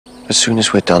As soon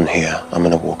as we're done here, I'm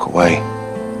gonna walk away,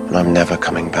 and I'm never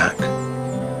coming back.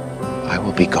 I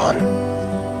will be gone,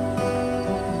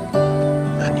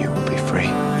 and you will be free.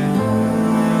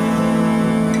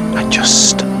 I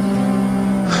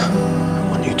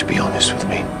want you to be honest with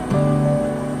me.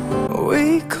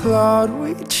 We clawed,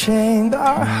 we chained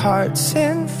our hearts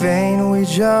in vain. We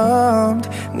jumped,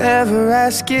 never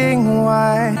asking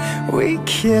why. We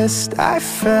kissed, I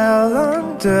fell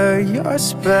under your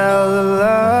spell of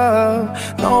love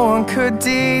no one could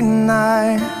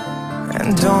deny.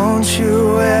 And don't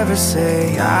you ever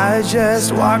say I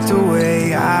just walked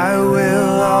away. I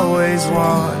will always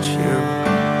want you.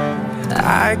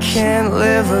 I can't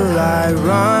live a lie,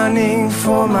 running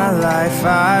for my life.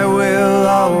 I will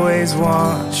always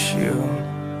want you.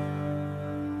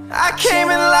 I came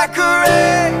in like a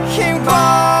wrecking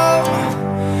ball.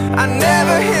 I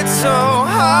never hit so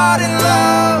hard in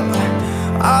love.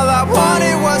 All I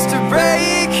wanted was to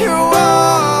break your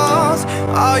walls.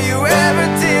 All you ever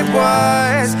did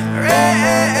was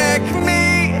wreck me.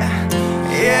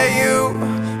 Yeah, you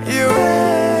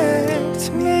wrecked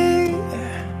me.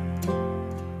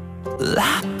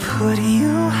 I put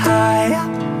you high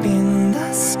up in the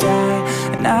sky,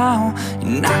 and now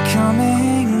you're not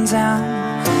coming down.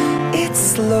 It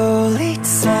slowly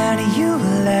turned, you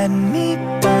let me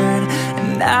burn, and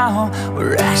now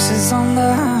we're ashes on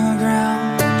the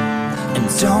ground. And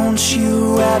don't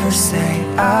you ever say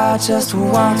I just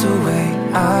walked away.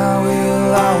 I will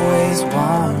always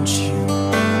want you.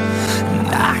 And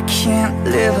I can't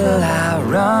live a lie,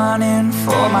 running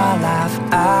for my life.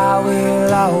 I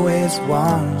will always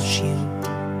want you.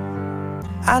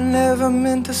 I never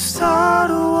meant to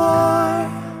start a war.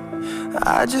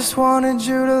 I just wanted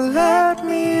you to let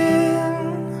me in.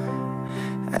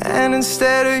 And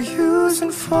instead of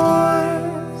using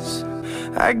force,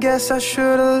 I guess I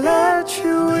should've let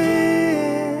you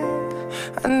in.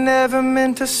 I never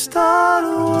meant to start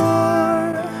a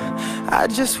war. I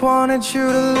just wanted you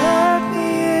to let me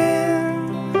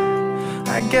in.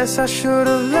 I guess I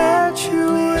should've let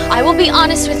you in. I will be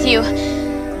honest with you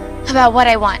about what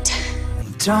I want.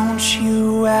 Don't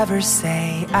you ever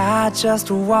say I just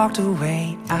walked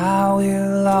away. I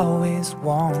will always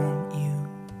want you.